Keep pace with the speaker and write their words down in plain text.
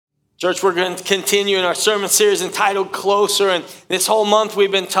Church, we're going to continue in our sermon series entitled Closer. And this whole month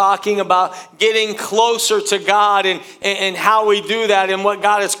we've been talking about getting closer to God and how we do that and what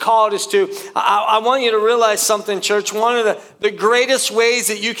God has called us to. I want you to realize something, church. One of the greatest ways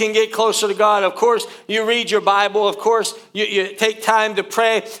that you can get closer to God, of course, you read your Bible. Of course, you take time to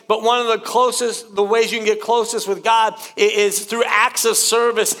pray. But one of the ways you can get closest with God is through acts of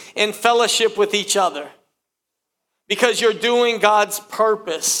service and fellowship with each other. Because you're doing God's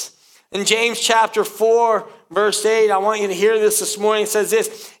purpose. In James chapter 4, verse 8, I want you to hear this morning. It says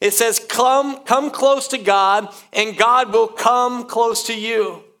this. It says, come close to God, and God will come close to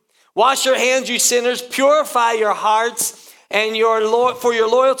you. Wash your hands, you sinners. Purify your hearts, and for your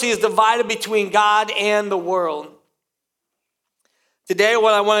loyalty is divided between God and the world. Today,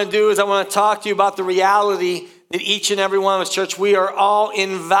 what I want to do is I want to talk to you about the reality that each and every one of us, church, we are all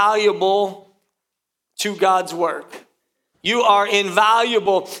invaluable to God's work. You are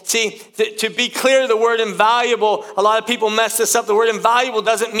invaluable. See, to be clear, the word invaluable, a lot of people mess this up. The word invaluable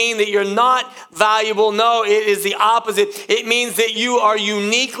doesn't mean that you're not valuable. No, it is the opposite. It means that you are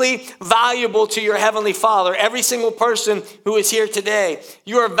uniquely valuable to your Heavenly Father. Every single person who is here today,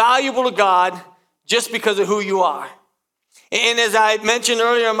 you are valuable to God just because of who you are. And as I mentioned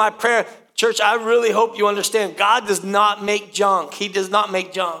earlier in my prayer, church, I really hope you understand, God does not make junk. He does not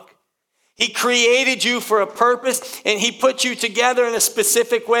make junk. He created you for a purpose, and he put you together in a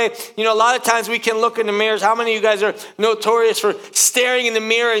specific way. You know, a lot of times we can look in the mirrors. How many of you guys are notorious for staring in the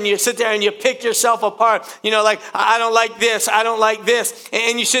mirror and you sit there and you pick yourself apart? You know, like, I don't like this, I don't like this.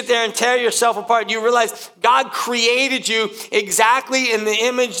 And you sit there and tear yourself apart. You realize God created you exactly in the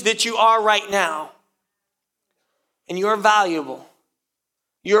image that you are right now. And you're valuable.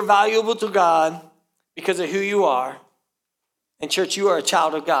 You're valuable to God because of who you are. And church, you are a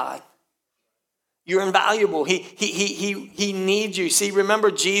child of God. You're invaluable. He needs you. See, remember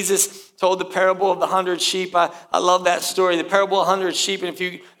Jesus told the parable of the 100 sheep. I love that story, the parable of 100 sheep. And if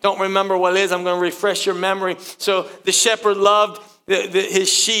you don't remember what it is, I'm going to refresh your memory. So the shepherd loved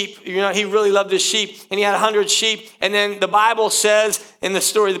his sheep. You know, he really loved his sheep. And he had 100 sheep. And then the Bible says in the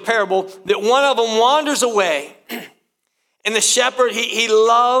story, the parable, that one of them wanders away. And the shepherd, he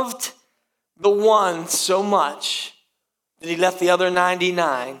loved the one so much that he left the other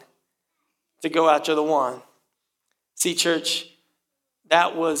 99 to go after the one. See, church,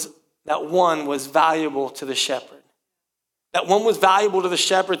 that one was valuable to the shepherd. That one was valuable to the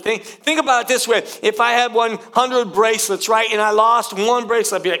shepherd. Think about it this way. If I had 100 bracelets, right, and I lost one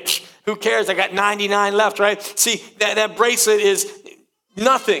bracelet, I'd be like, who cares? I got 99 left, right? See, that bracelet is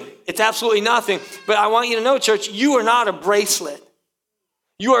nothing. It's absolutely nothing. But I want you to know, church, you are not a bracelet.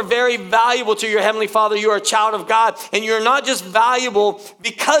 You are very valuable to your Heavenly Father. You are a child of God. And you're not just valuable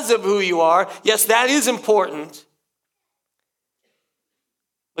because of who you are. Yes, that is important.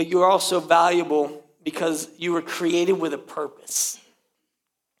 But you're also valuable because you were created with a purpose.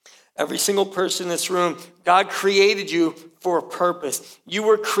 Every single person in this room, God created you for a purpose. You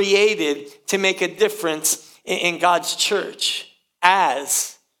were created to make a difference in God's church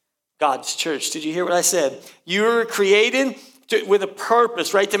as God's church. Did you hear what I said? You were created with a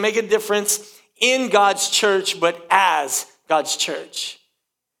purpose, right? To make a difference in God's church, but as God's church.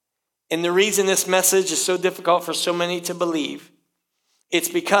 And the reason this message is so difficult for so many to believe, it's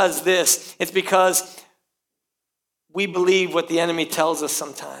because we believe what the enemy tells us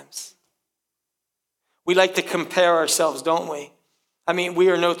sometimes. We like to compare ourselves, don't we? I mean, we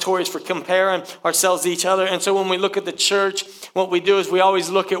are notorious for comparing ourselves to each other. And so when we look at the church, what we do is we always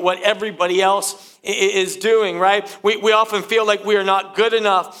look at what everybody else is doing, right? We often feel like we are not good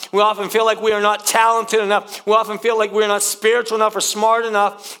enough. We often feel like we are not talented enough. We often feel like we are not spiritual enough or smart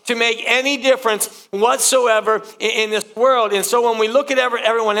enough to make any difference whatsoever in this world. And so when we look at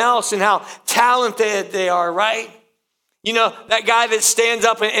everyone else and how talented they are, right? You know, that guy that stands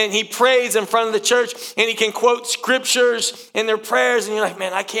up and he prays in front of the church and he can quote scriptures in their prayers. And you're like,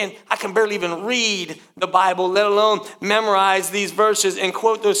 man, I can barely even read the Bible, let alone memorize these verses and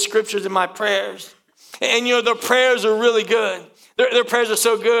quote those scriptures in my prayers. And, you know, their prayers are really good. Their prayers are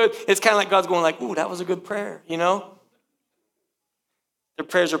so good. It's kind of like God's going like, ooh, that was a good prayer, you know. Their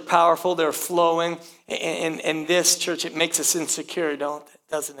prayers are powerful. They're flowing. And this, church, it makes us insecure,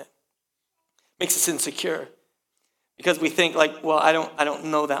 doesn't it? Makes us insecure. Because we think like, well, I don't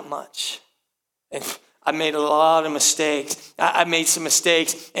know that much. And I made a lot of mistakes. I made some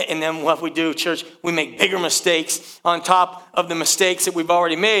mistakes. And then what we do, church, we make bigger mistakes on top of the mistakes that we've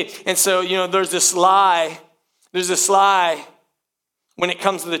already made. And so, you know, there's this lie when it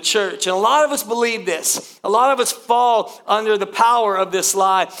comes to the church. And a lot of us believe this. A lot of us fall under the power of this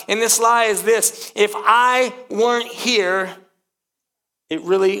lie. And this lie is this: if I weren't here, it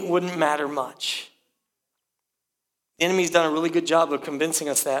really wouldn't matter much. The enemy's done a really good job of convincing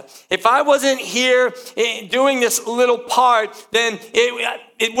us that. If I wasn't here doing this little part, then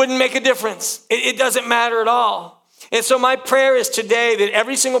it wouldn't make a difference. It doesn't matter at all. And so my prayer is today that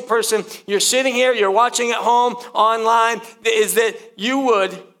every single person, you're sitting here, you're watching at home, online, is that you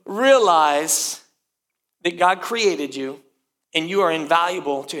would realize that God created you and you are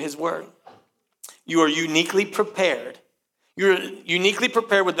invaluable to his word. You are uniquely prepared. You're uniquely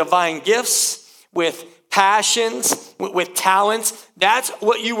prepared with divine gifts, with passions, with talents. That's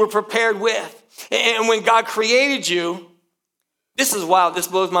what you were prepared with. And when God created you, this is wild. This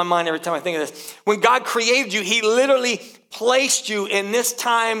blows my mind every time I think of this. When God created you, he literally placed you in this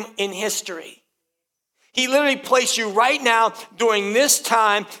time in history. He literally placed you right now during this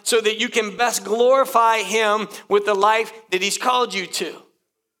time so that you can best glorify him with the life that he's called you to.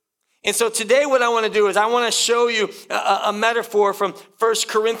 And so today what I want to do is I want to show you a metaphor from 1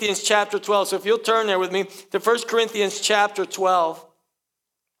 Corinthians chapter 12. So if you'll turn there with me to 1 Corinthians chapter 12.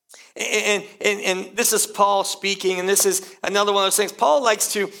 And this is Paul speaking, and this is another one of those things. Paul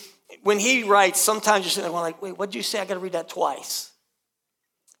likes to, when he writes, sometimes you're sitting there like, wait, what did you say? I got to read that twice.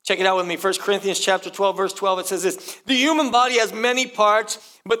 Check it out with me. 1 Corinthians chapter 12, verse 12, it says this. The human body has many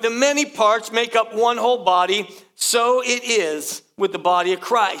parts, but the many parts make up one whole body. So it is with the body of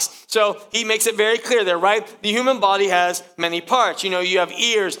Christ. So he makes it very clear there, right? The human body has many parts. You know, you have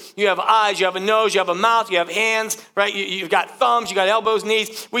ears, you have eyes, you have a nose, you have a mouth, you have hands, right? You've got thumbs, you got elbows,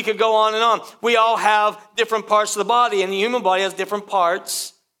 knees. We could go on and on. We all have different parts of the body, and the human body has different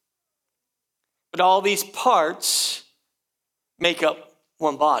parts. But all these parts make up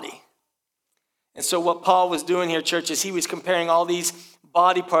one body. And so what Paul was doing here, church, is he was comparing all these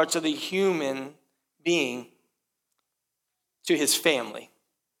body parts of the human being to his family,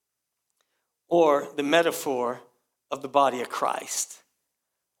 or the metaphor of the body of Christ.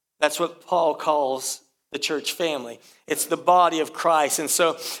 That's what Paul calls the church family. It's the body of Christ. And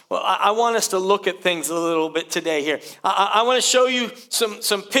so I want us to look at things a little bit today here. I want to show you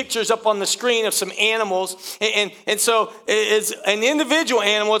some pictures up on the screen of some animals. And so it's an individual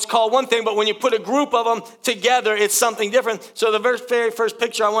animal, it's called one thing, but when you put a group of them together, it's something different. So the very first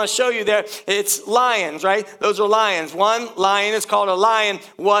picture I want to show you there, it's lions, right? Those are lions. One lion is called a lion.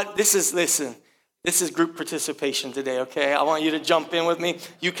 This is group participation today, okay? I want you to jump in with me.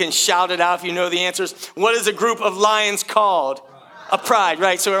 You can shout it out if you know the answers. What is a group of lions called? A pride,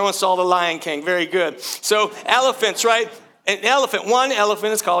 right? So everyone saw the Lion King. Very good. So elephants, right? One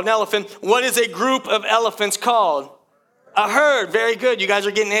elephant is called an elephant. What is a group of elephants called? A herd. Very good. You guys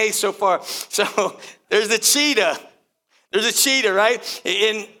are getting A's so far. So there's a cheetah. There's a cheetah, right?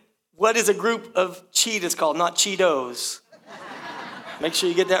 And what is a group of cheetahs called? Not Cheetos. Make sure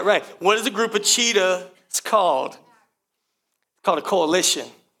you get that right. What is a group of cheetahs called? It's called a coalition.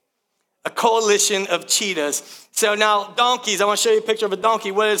 A coalition of cheetahs. So now donkeys. I want to show you a picture of a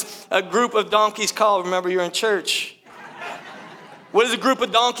donkey. What is a group of donkeys called? Remember, you're in church. What is a group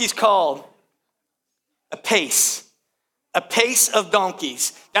of donkeys called? A pace. A pace of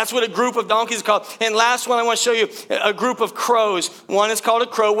donkeys. That's what a group of donkeys is called. And last one, I want to show you a group of crows. One is called a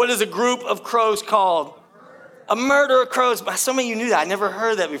crow. What is a group of crows called? A murder of crows. Some of you knew that. I never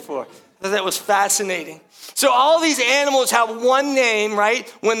heard that before. That was fascinating. So all these animals have one name, right?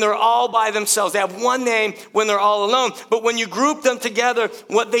 When they're all by themselves. They have one name when they're all alone. But when you group them together,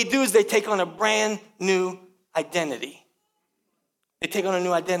 what they do is they take on a brand new identity. They take on a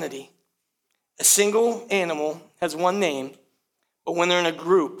new identity. A single animal has one name, but when they're in a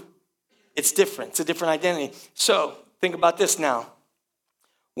group, it's different. It's a different identity. So think about this now.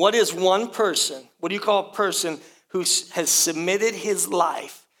 What is one person? What do you call a person who has submitted his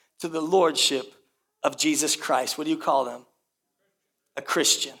life to the lordship of Jesus Christ? What do you call them? A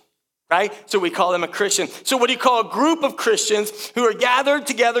Christian, right? So we call them a Christian. So what do you call a group of Christians who are gathered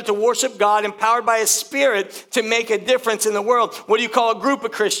together to worship God, empowered by his Spirit to make a difference in the world? What do you call a group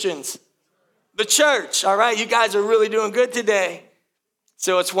of Christians? The church, all right? You guys are really doing good today.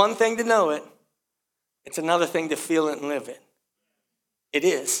 So it's one thing to know it. It's another thing to feel it and live it. It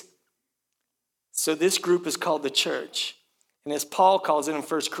is. So this group is called the church. And as Paul calls it in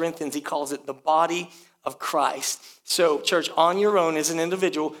 1 Corinthians, he calls it the body of Christ. So church, on your own as an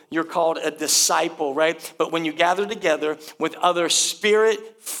individual, you're called a disciple, right? But when you gather together with other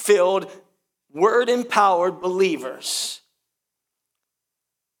Spirit-filled, Word-empowered believers,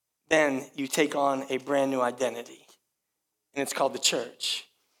 then you take on a brand new identity. And it's called the church.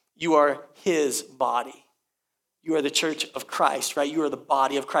 You are his body. You are the church of Christ, right? You are the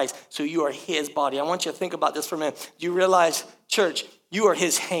body of Christ. So you are his body. I want you to think about this for a minute. Do you realize, church, you are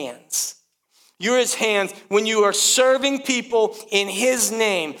his hands. You're his hands when you are serving people in his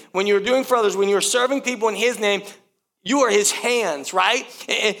name. When you're doing for others, when you're serving people in his name, you are his hands, right?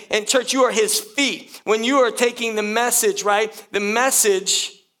 And church, you are his feet. When you are taking the message, right? The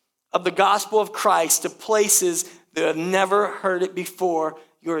message of the gospel of Christ to places that have never heard it before,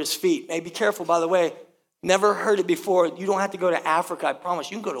 you're his feet. Hey, be careful, by the way. Never heard it before. You don't have to go to Africa, I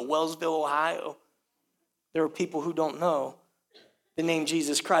promise. You can go to Wellsville, Ohio. There are people who don't know the name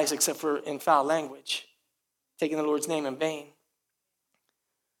Jesus Christ except for in foul language, taking the Lord's name in vain.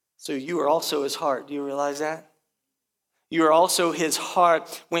 So you are also his heart. Do you realize that? You are also his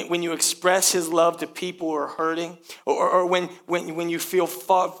heart when you express his love to people who are hurting, or when you feel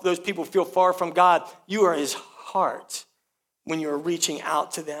far, those people feel far from God. You are his heart when you're reaching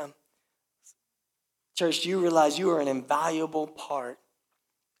out to them. Church, do you realize you are an invaluable part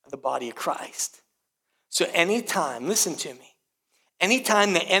of the body of Christ? So anytime, listen to me,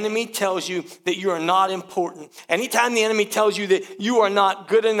 anytime the enemy tells you that you are not important, anytime the enemy tells you that you are not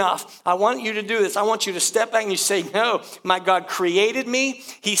good enough, I want you to do this. I want you to step back and you say, no, my God created me.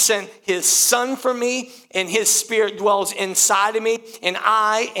 He sent his son for me, and his spirit dwells inside of me, and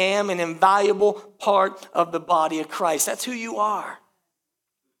I am an invaluable part of the body of Christ. That's who you are.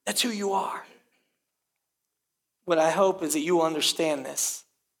 That's who you are. What I hope is that you understand this,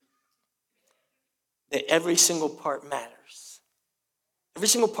 that every single part matters. Every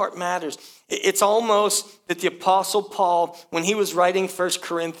single part matters. It's almost that the Apostle Paul, when he was writing 1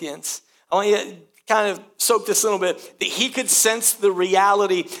 Corinthians, I want you to kind of soak this a little bit, that he could sense the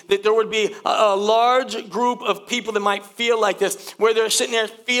reality that there would be a large group of people that might feel like this, where they're sitting there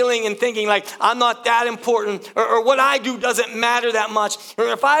feeling and thinking like, I'm not that important, or what I do doesn't matter that much, or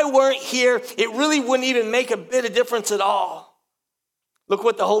if I weren't here, it really wouldn't even make a bit of difference at all. Look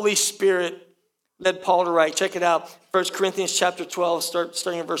what the Holy Spirit led Paul to write. Check it out. 1 Corinthians chapter 12,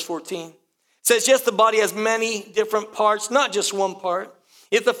 starting in verse 14. It says, yes, the body has many different parts, not just one part.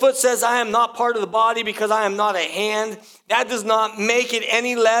 If the foot says, I am not part of the body because I am not a hand, that does not make it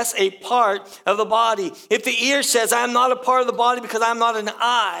any less a part of the body. If the ear says, I am not a part of the body because I am not an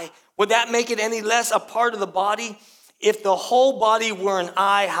eye, would that make it any less a part of the body? If the whole body were an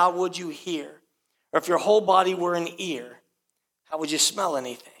eye, how would you hear? Or if your whole body were an ear, how would you smell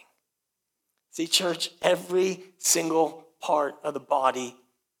anything? See, church, every single part of the body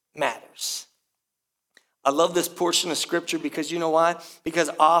matters. I love this portion of scripture because you know why?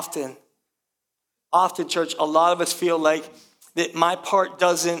 Because often, church, a lot of us feel like that my part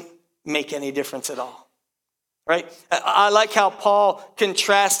doesn't make any difference at all, right? I like how Paul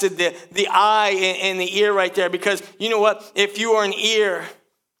contrasted the eye and the ear right there, because you know what? If you are an ear,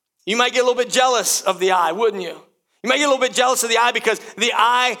 you might get a little bit jealous of the eye, wouldn't you? You might get a little bit jealous of the eye because the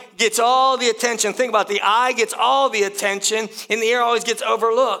eye gets all the attention. Think about it. The eye gets all the attention and the ear always gets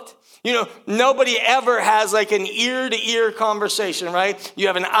overlooked. You know, nobody ever has like an ear-to-ear conversation, right? You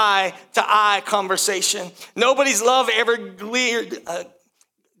have an eye-to-eye conversation. Nobody's love ever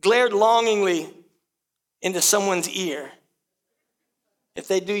glared longingly into someone's ear. If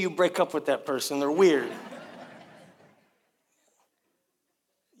they do, you break up with that person. They're weird.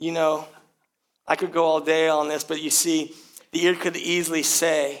 You know, I could go all day on this, but you see, the ear could easily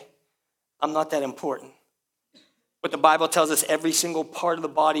say, I'm not that important. But the Bible tells us every single part of the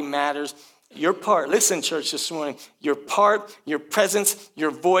body matters. Your part, listen, church, this morning, your part, your presence,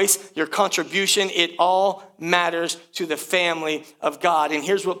 your voice, your contribution, it all matters to the family of God. And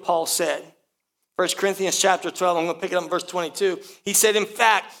here's what Paul said. 1 Corinthians chapter 12, I'm going to pick it up in verse 22. He said, in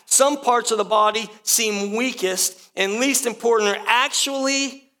fact, some parts of the body seem weakest and least important are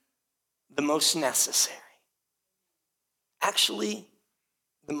actually the most necessary. Actually,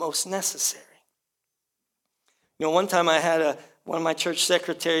 the most necessary. You know, one time I had one of my church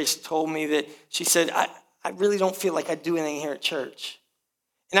secretaries told me that she said, I really don't feel like I do anything here at church.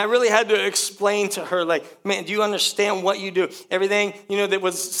 And I really had to explain to her, like, man, do you understand what you do? Everything, you know, that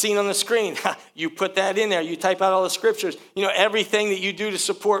was seen on the screen, you put that in there. You type out all the scriptures. You know, everything that you do to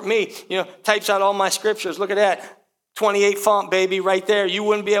support me, you know, types out all my scriptures. Look at that. 28 font, baby, right there. You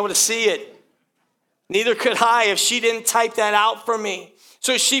wouldn't be able to see it. Neither could I if she didn't type that out for me.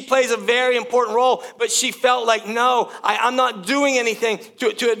 So she plays a very important role, but she felt like, no, I'm not doing anything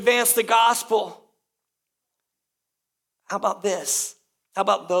to advance the gospel. How about this? How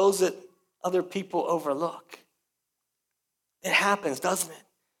about those that other people overlook? It happens, doesn't it?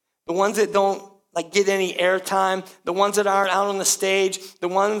 The ones that don't like get any airtime, the ones that aren't out on the stage, the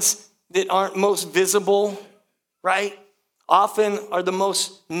ones that aren't most visible, right? Often are the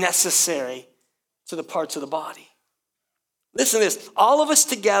most necessary to the parts of the body. Listen to this. All of us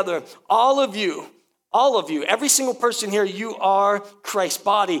together, all of you All of you, every single person here, you are Christ's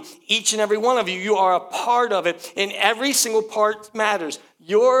body. Each and every one of you, you are a part of it. And every single part matters.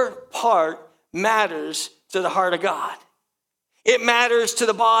 Your part matters to the heart of God. It matters to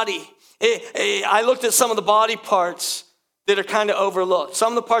the body. I looked at some of the body parts that are kind of overlooked.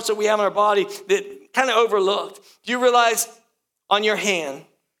 Some of the parts that we have in our body that kind of overlooked. Do you realize on your hand,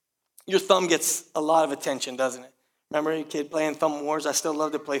 your thumb gets a lot of attention, doesn't it? Remember a kid playing Thumb Wars? I still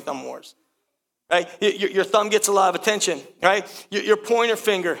love to play Thumb Wars. Right? Your thumb gets a lot of attention, right? Your pointer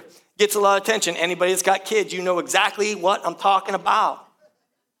finger gets a lot of attention. Anybody that's got kids, you know exactly what I'm talking about.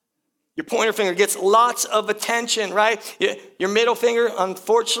 Your pointer finger gets lots of attention, right? Your middle finger,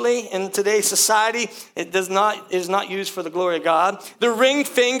 unfortunately, in today's society, it is not used for the glory of God. The ring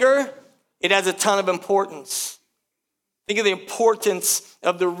finger, it has a ton of importance. Think of the importance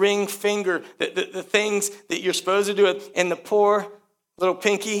of the ring finger, the things that you're supposed to do it, and the poor little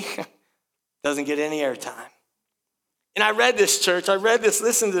pinky doesn't get any airtime. And I read this, church.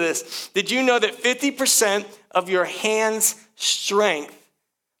 Listen to this. Did you know that 50% of your hand's strength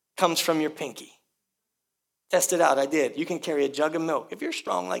comes from your pinky? Test it out. I did. You can carry a jug of milk. If you're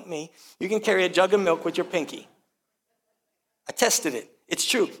strong like me, you can carry a jug of milk with your pinky. I tested it. It's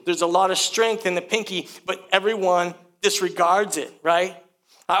true. There's a lot of strength in the pinky, but everyone disregards it, right?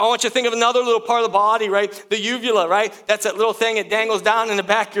 I want you to think of another little part of the body, right? The uvula, right? That's that little thing that dangles down in the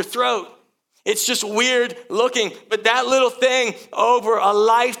back of your throat. It's just weird looking, but that little thing over a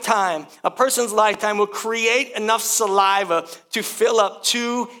lifetime, a person's lifetime, will create enough saliva to fill up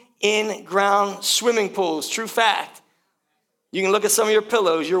 2 in-ground swimming pools. True fact. You can look at some of your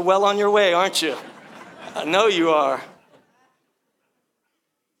pillows. You're well on your way, aren't you? I know you are.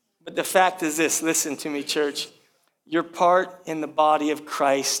 But the fact is this, listen to me, church. Your part in the body of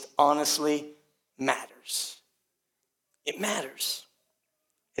Christ honestly matters. It matters.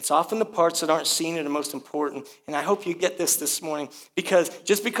 It's often the parts that aren't seen that are most important. And I hope you get this morning, because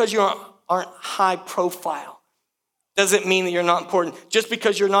just because you aren't high profile doesn't mean that you're not important. Just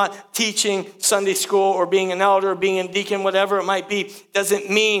because you're not teaching Sunday school or being an elder or being a deacon, whatever it might be,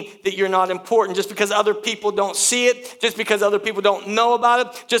 doesn't mean that you're not important. Just because other people don't see it, just because other people don't know about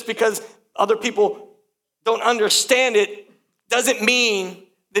it, just because other people don't understand it, doesn't mean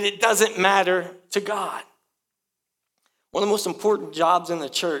that it doesn't matter to God. One of the most important jobs in the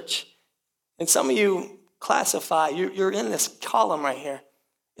church, and some of you classify, you're in this column right here,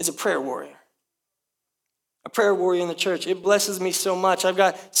 is a prayer warrior. A prayer warrior in the church. It blesses me so much. I've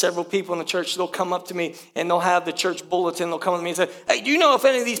got several people in the church, they'll come up to me and they'll have the church bulletin. They'll come to me and say, hey, do you know if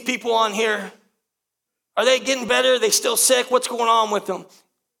any of these people on here, are they getting better? Are they still sick? What's going on with them?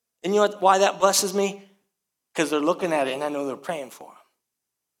 And you know why that blesses me? Because they're looking at it and I know they're praying for them.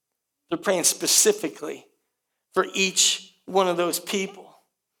 They're praying specifically for each one of those people.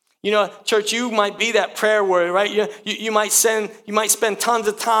 You know, church, you might be that prayer warrior, right? You might spend tons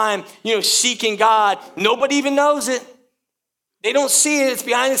of time, seeking God. Nobody even knows it. They don't see it. It's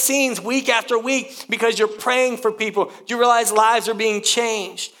behind the scenes week after week because you're praying for people. Do you realize lives are being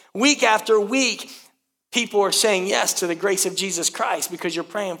changed? Week after week, people are saying yes to the grace of Jesus Christ because you're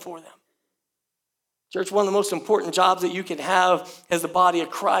praying for them. Church, one of the most important jobs that you can have as the body of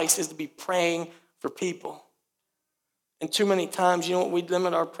Christ is to be praying for people. And too many times, you know what we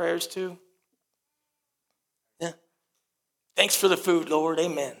limit our prayers to? Yeah. Thanks for the food, Lord.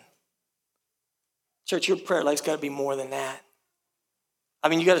 Amen. Church, your prayer life's got to be more than that. I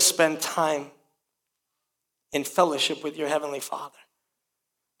mean, you got to spend time in fellowship with your Heavenly Father.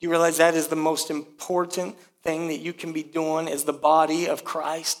 You realize that is the most important thing that you can be doing as the body of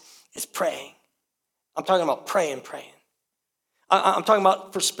Christ is praying. I'm talking about praying. I'm talking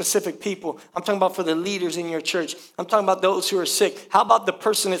about for specific people. I'm talking about for the leaders in your church. I'm talking about those who are sick. How about the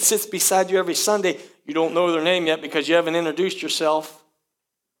person that sits beside you every Sunday? You don't know their name yet because you haven't introduced yourself.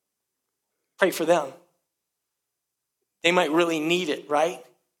 Pray for them. They might really need it, right?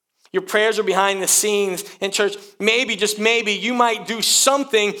 Your prayers are behind the scenes in church. Maybe, just maybe, you might do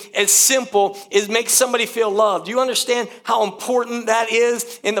something as simple as make somebody feel loved. Do you understand how important that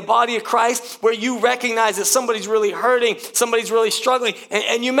is in the body of Christ, where you recognize that somebody's really hurting, somebody's really struggling,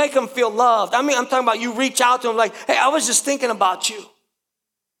 and you make them feel loved? I mean, I'm talking about you reach out to them like, hey, I was just thinking about you.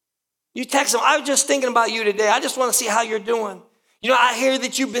 You text them, I was just thinking about you today. I just want to see how you're doing. I hear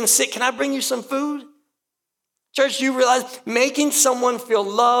that you've been sick. Can I bring you some food? Church, you realize making someone feel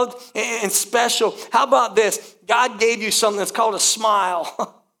loved and special. How about this? God gave you something that's called a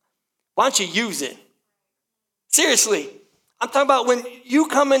smile. Why don't you use it? Seriously. I'm talking about when you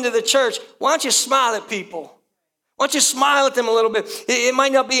come into the church, why don't you smile at people? Why don't you smile at them a little bit? It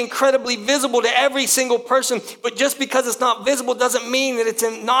might not be incredibly visible to every single person, but just because it's not visible doesn't mean that it's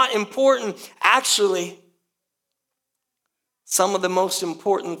not important. Actually, some of the most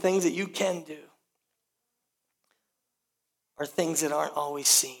important things that you can do are things that aren't always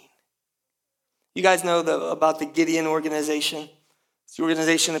seen. You guys know about the Gideon organization? It's the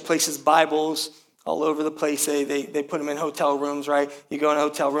organization that places Bibles all over the place. They put them in hotel rooms, right? You go in a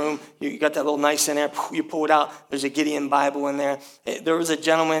hotel room, you got that little nice in there, you pull it out, there's a Gideon Bible in there. There was a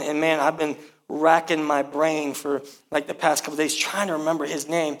gentleman, and man, I've been racking my brain for like the past couple of days trying to remember his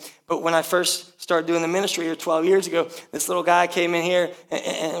name. But when I first started doing the ministry here 12 years ago, this little guy came in here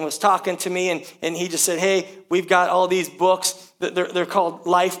and was talking to me, and he just said, hey, we've got all these books. They're called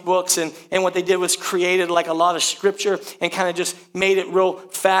life books, and what they did was created like a lot of scripture and kind of just made it real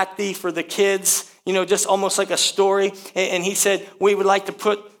facty for the kids, just almost like a story. And he said, we would like to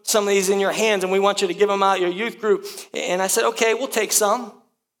put some of these in your hands, and we want you to give them out at your youth group. And I said, okay, we'll take some.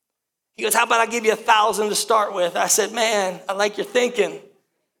 He goes, how about I give you 1,000 to start with? I said, man, I like your thinking.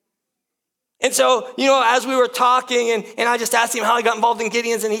 And so, as we were talking, and I just asked him how he got involved in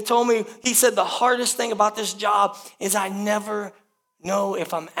Gideon's, and he told me, he said, the hardest thing about this job is I never know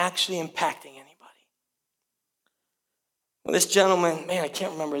if I'm actually impacting anybody. Well, this gentleman, man, I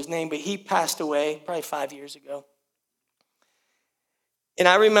can't remember his name, but he passed away probably 5 years ago. And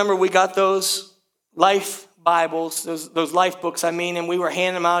I remember we got those life Bibles, those life books, and we were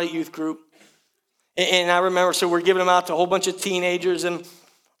handing them out at youth group. And I remember, so we're giving them out to a whole bunch of teenagers and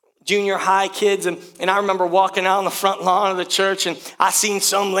junior high kids, and I remember walking out on the front lawn of the church, and I seen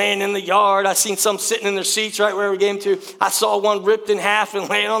some laying in the yard. I seen some sitting in their seats right where we came to. I saw one ripped in half and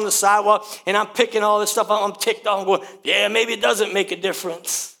laying on the sidewalk, and I'm picking all this stuff up. I'm ticked off. I'm going, yeah, maybe it doesn't make a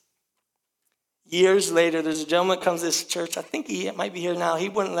difference. Years later, there's a gentleman that comes to this church. I think he might be here now. He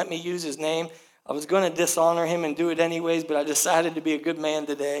wouldn't let me use his name. I was going to dishonor him and do it anyways, but I decided to be a good man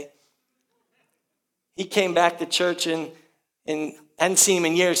today. He came back to church, and I hadn't seen him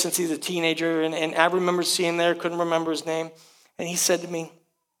in years since he was a teenager, and I remember seeing him there, couldn't remember his name. And he said to me,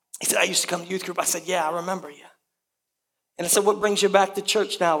 I used to come to youth group. I said, yeah, I remember you. And I said, what brings you back to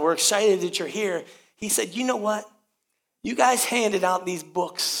church now? We're excited that you're here. He said, you know what? You guys handed out these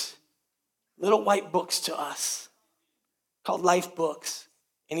books, little white books to us called life books.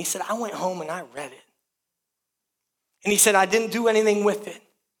 And he said, I went home and I read it. And he said, I didn't do anything with it.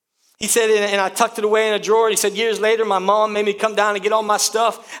 He said, and I tucked it away in a drawer. He said, years later, my mom made me come down and get all my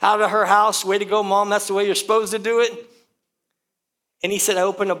stuff out of her house. Way to go, Mom. That's the way you're supposed to do it. And he said, I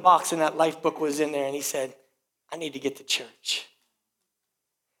opened a box and that life book was in there. And he said, I need to get to church.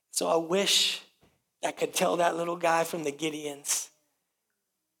 So I wish I could tell that little guy from the Gideons,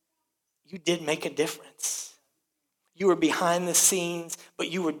 you did make a difference. You were behind the scenes, but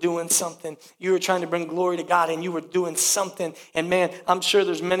you were doing something. You were trying to bring glory to God, and you were doing something. And man, I'm sure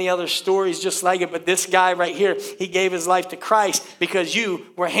there's many other stories just like it, but this guy right here, he gave his life to Christ because you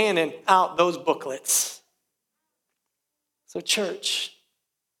were handing out those booklets. So church,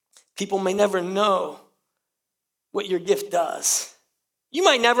 people may never know what your gift does. You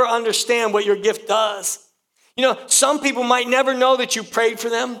might never understand what your gift does. Some people might never know that you prayed for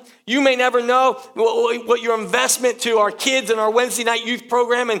them. You may never know what your investment to our kids and our Wednesday night youth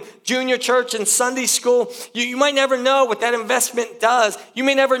program and junior church and Sunday school. You might never know what that investment does. You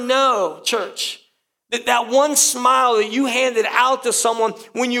may never know, church, that one smile that you handed out to someone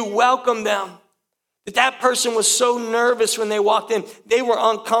when you welcomed them, that person was so nervous when they walked in. They were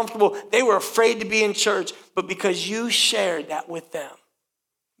uncomfortable. They were afraid to be in church. But because you shared that with them,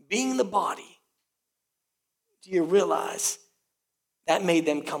 being the body, do you realize that made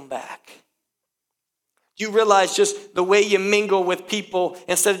them come back? Do you realize just the way you mingle with people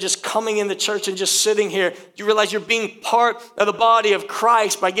instead of just coming in the church and just sitting here? Do you realize you're being part of the body of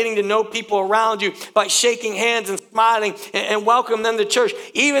Christ by getting to know people around you, by shaking hands and smiling and welcoming them to church,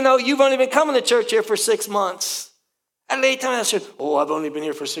 even though you've only been coming to church here for 6 months? At a late time, I said, I've only been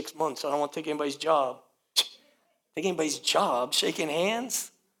here for 6 months. I don't want to take anybody's job. Take anybody's job? Shaking hands?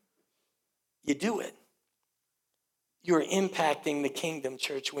 You do it. You're impacting the kingdom,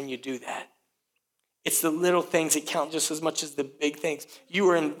 church, when you do that. It's the little things that count just as much as the big things. You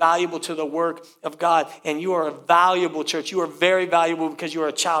are invaluable to the work of God, and you are a valuable church. You are very valuable because you are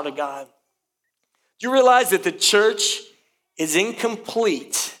a child of God. Do you realize that the church is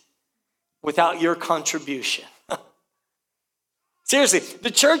incomplete without your contribution? Seriously, the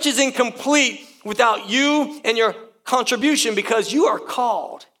church is incomplete without you and your contribution because you are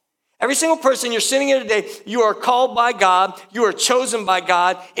called. Every single person you're sitting here today, you are called by God, you are chosen by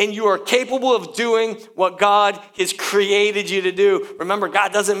God, and you are capable of doing what God has created you to do. Remember,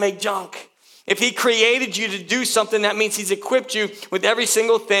 God doesn't make junk. If he created you to do something, that means he's equipped you with every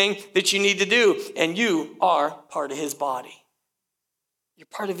single thing that you need to do. And you are part of his body. You're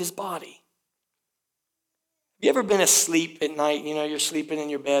part of his body. Have you ever been asleep at night? You know, you're sleeping in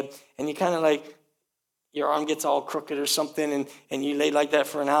your bed and you kind of like, your arm gets all crooked or something and you lay like that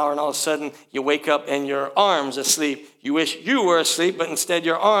for an hour and all of a sudden you wake up and your arm's asleep. You wish you were asleep, but instead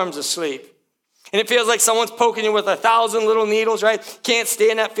your arm's asleep. And it feels like someone's poking you with 1,000 little needles, right? Can't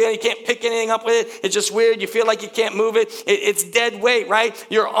stand that feeling. You can't pick anything up with it. It's just weird. You feel like you can't move it. It's dead weight, right?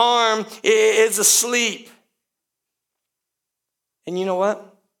 Your arm is asleep. And you know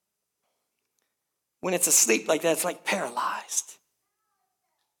what? When it's asleep like that, it's like paralyzed.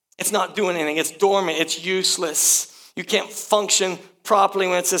 It's not doing anything. It's dormant. It's useless. You can't function properly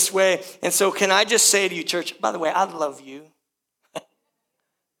when it's this way. And so can I just say to you, church, by the way, I love you.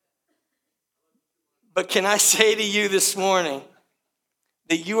 But can I say to you this morning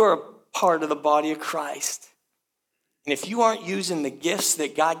that you are a part of the body of Christ? And if you aren't using the gifts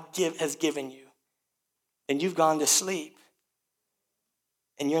that God has given you, then you've gone to sleep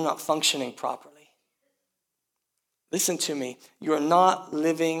and you're not functioning properly. Listen to me. You are not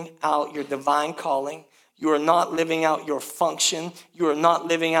living out your divine calling. You are not living out your function. You are not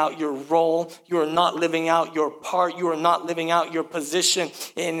living out your role. You are not living out your part. You are not living out your position.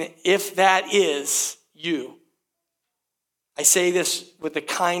 And if that is you, I say this with the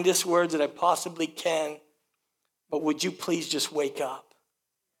kindest words that I possibly can, but would you please just wake up?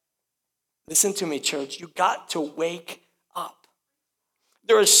 Listen to me, church. You got to wake up.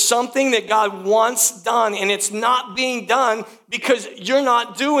 There is something that God wants done, and it's not being done because you're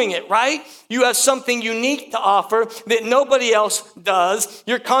not doing it, right? You have something unique to offer that nobody else does.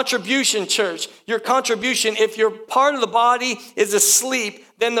 Your contribution, church, your contribution, if your part of the body is asleep,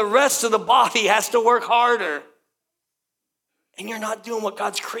 then the rest of the body has to work harder. And you're not doing what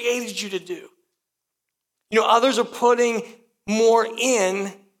God's created you to do. You know, others are putting more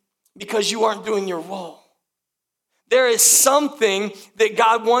in because you aren't doing your role. There is something that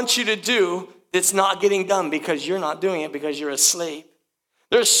God wants you to do that's not getting done because you're not doing it because you're asleep.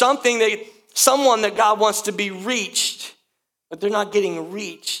 There's someone that God wants to be reached, but they're not getting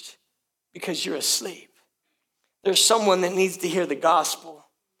reached because you're asleep. There's someone that needs to hear the gospel,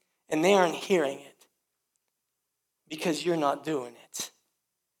 and they aren't hearing it because you're not doing it.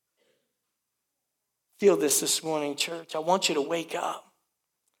 Feel this morning, church. I want you to wake up.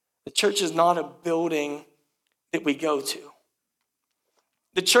 The church is not a building that we go to.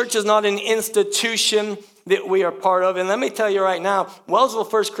 The church is not an institution that we are part of. And let me tell you right now, Wellsville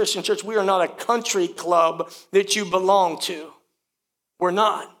First Christian Church, we are not a country club that you belong to. We're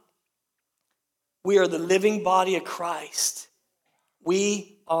not. We are the living body of Christ.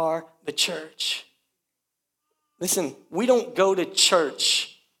 We are the church. Listen, we don't go to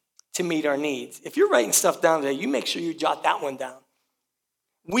church to meet our needs. If you're writing stuff down today, you make sure you jot that one down.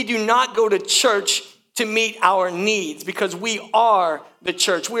 We do not go to church to meet our needs because we are the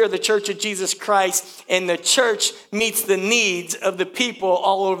church. We are the church of Jesus Christ, and the church meets the needs of the people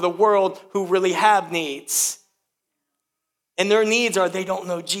all over the world who really have needs. And their needs are they don't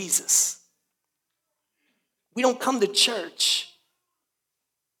know Jesus. We don't come to church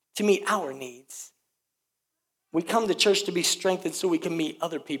to meet our needs. We come to church to be strengthened so we can meet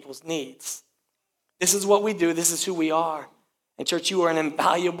other people's needs. This is what we do. This is who we are. And church, you are an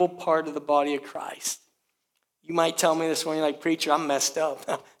invaluable part of the body of Christ. You might tell me this morning, like, preacher, I'm messed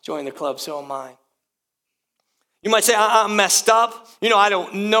up. Join the club, so am I. You might say, I'm messed up. You know, I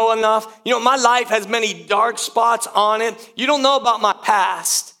don't know enough. You know, my life has many dark spots on it. You don't know about my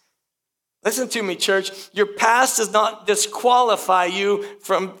past. Listen to me, church. Your past does not disqualify you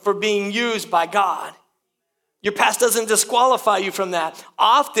for being used by God. Your past doesn't disqualify you from that.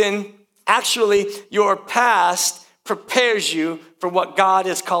 Often, actually, your past prepares you for what God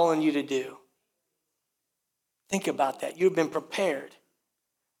is calling you to do. Think about that. You've been prepared.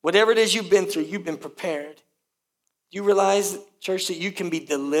 Whatever it is you've been through, you've been prepared. Do you realize, church, that you can be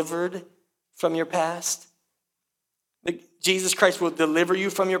delivered from your past? That Jesus Christ will deliver you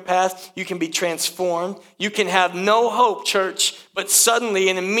from your past. You can be transformed. You can have no hope, church, but suddenly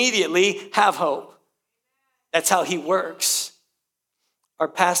and immediately have hope. That's how he works. Our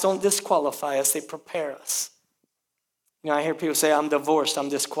past don't disqualify us. They prepare us. You know, I hear people say, I'm divorced, I'm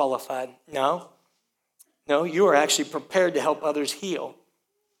disqualified. No, you are actually prepared to help others heal.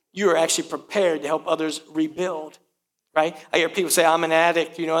 You are actually prepared to help others rebuild, right? I hear people say, I'm an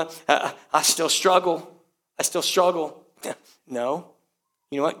addict. You know what? I still struggle. No.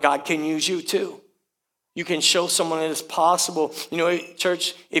 You know what? God can use you too. You can show someone that it's possible. You know,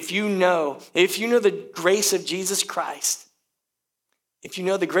 church, if you know the grace of Jesus Christ, if you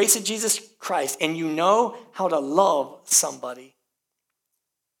know the grace of Jesus Christ and you know how to love somebody,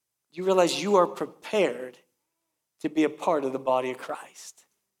 you realize you are prepared to be a part of the body of Christ.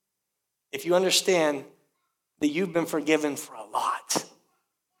 If you understand that you've been forgiven for a lot,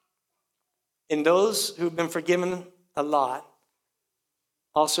 and those who've been forgiven a lot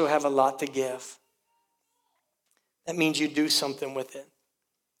also have a lot to give. That means you do something with it.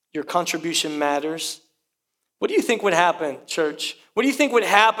 Your contribution matters. What do you think would happen, church? What do you think would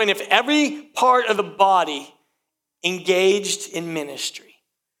happen if every part of the body engaged in ministry?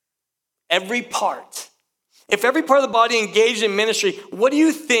 Every part. If every part of the body engaged in ministry, what do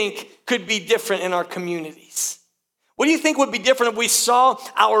you think could be different in our communities? What do you think would be different if we saw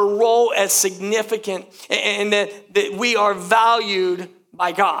our role as significant and that we are valued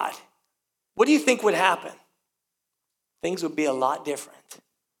by God? What do you think would happen? Things would be a lot different.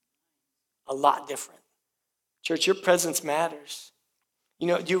 A lot different. Church, your presence matters. You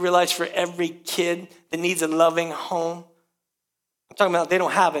know, do you realize for every kid that needs a loving home, I'm talking about they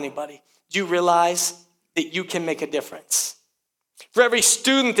don't have anybody. Do you realize that you can make a difference? For every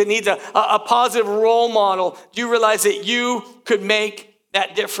student that needs a positive role model, do you realize that you could make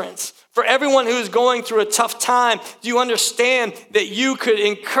that difference? For everyone who is going through a tough time, do you understand that you could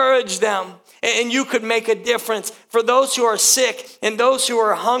encourage them and you could make a difference? For those who are sick and those who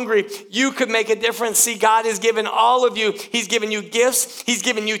are hungry, you could make a difference. See, God has given all of you. He's given you gifts, He's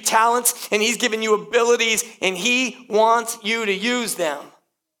given you talents, and He's given you abilities, and He wants you to use them.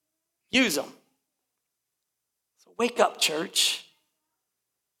 Use them. So wake up, church.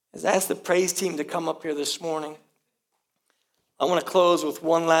 As I ask the praise team to come up here this morning, I want to close with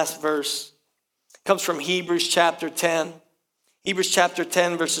one last verse. It comes from Hebrews chapter 10. Hebrews chapter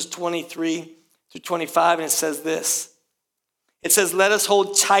 10, verses 23 through 25, and it says this. It says, let us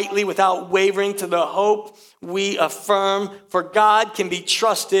hold tightly without wavering to the hope we affirm, for God can be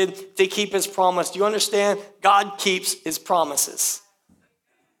trusted to keep His promise. Do you understand? God keeps His promises.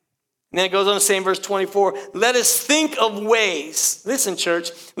 And then it goes on to say in verse 24, let us think of ways, listen church,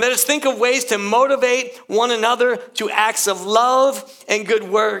 let us think of ways to motivate one another to acts of love and good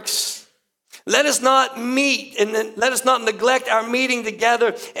works. Let us not let us not neglect our meeting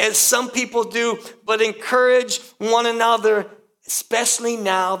together as some people do, but encourage one another, especially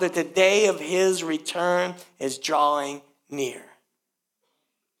now that the day of His return is drawing near.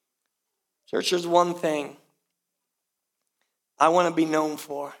 Church, there's one thing I want to be known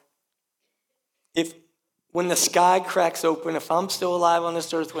for. When the sky cracks open, if I'm still alive on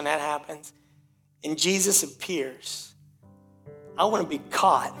this earth when that happens, and Jesus appears, I want to be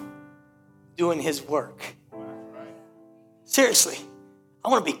caught doing His work. Seriously, I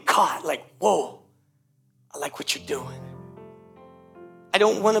want to be caught like, whoa, I like what you're doing. I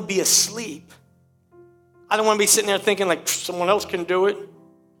don't want to be asleep. I don't want to be sitting there thinking like someone else can do it.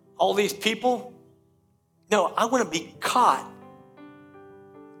 All these people. No, I want to be caught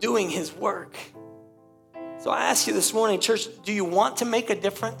doing His work. So I ask you this morning, church, do you want to make a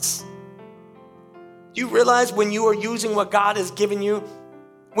difference? Do you realize when you are using what God has given you,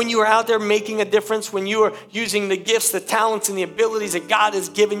 when you are out there making a difference, when you are using the gifts, the talents, and the abilities that God has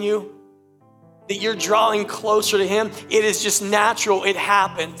given you, that you're drawing closer to Him? It is just natural. It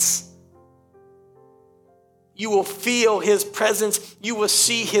happens. You will feel His presence. You will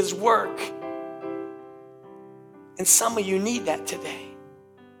see His work. And some of you need that today.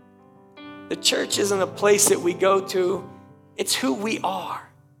 The church isn't a place that we go to. It's who we are.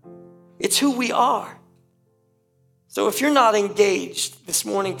 It's who we are. So if you're not engaged this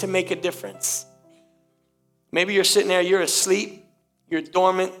morning to make a difference, maybe you're sitting there, you're asleep, you're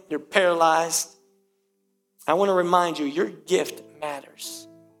dormant, you're paralyzed. I want to remind you, your gift matters.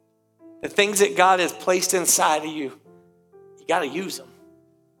 The things that God has placed inside of you, you got to use them.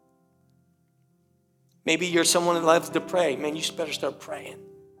 Maybe you're someone that loves to pray. Man, you better start praying.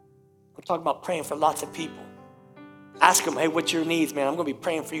 I'm talking about praying for lots of people. Ask them, hey, what's your needs, man? I'm going to be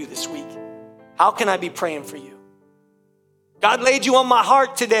praying for you this week. How can I be praying for you? God laid you on my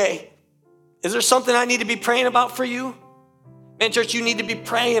heart today. Is there something I need to be praying about for you? Man, church, you need to be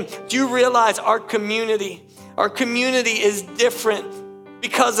praying. Do you realize our community is different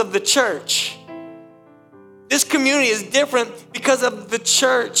because of the church? This community is different because of the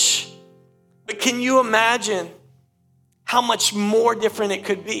church. But can you imagine how much more different it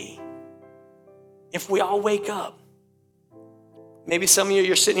could be if we all wake up? Maybe some of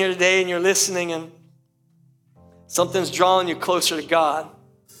you're sitting here today and you're listening and something's drawing you closer to God.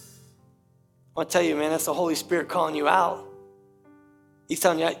 I want to tell you, man, that's the Holy Spirit calling you out. He's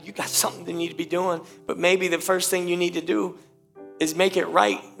telling you, you got something you need to be doing, but maybe the first thing you need to do is make it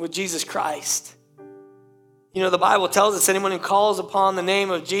right with Jesus Christ. You know, the Bible tells us anyone who calls upon the name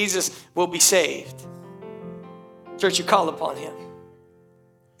of Jesus will be saved. Church, you call upon him.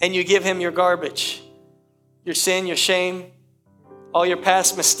 And you give him your garbage, your sin, your shame, all your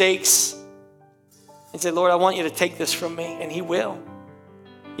past mistakes. And say, Lord, I want you to take this from me. And he will.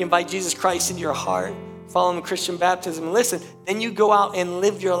 You invite Jesus Christ into your heart, follow him in Christian baptism. And listen, then you go out and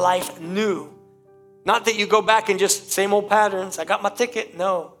live your life new. Not that you go back and just same old patterns. I got my ticket.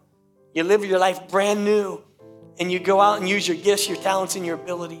 No. You live your life brand new. And you go out and use your gifts, your talents, and your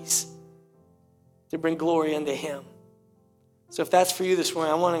abilities to bring glory unto him. So if that's for you this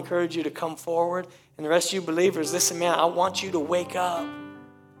morning, I want to encourage you to come forward. And the rest of you believers, listen, man, I want you to wake up.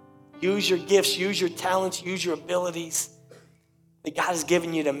 Use your gifts, use your talents, use your abilities that God has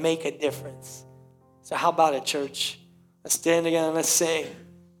given you to make a difference. So how about it, church? Let's stand together and let's sing.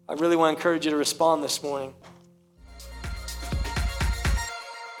 I really want to encourage you to respond this morning.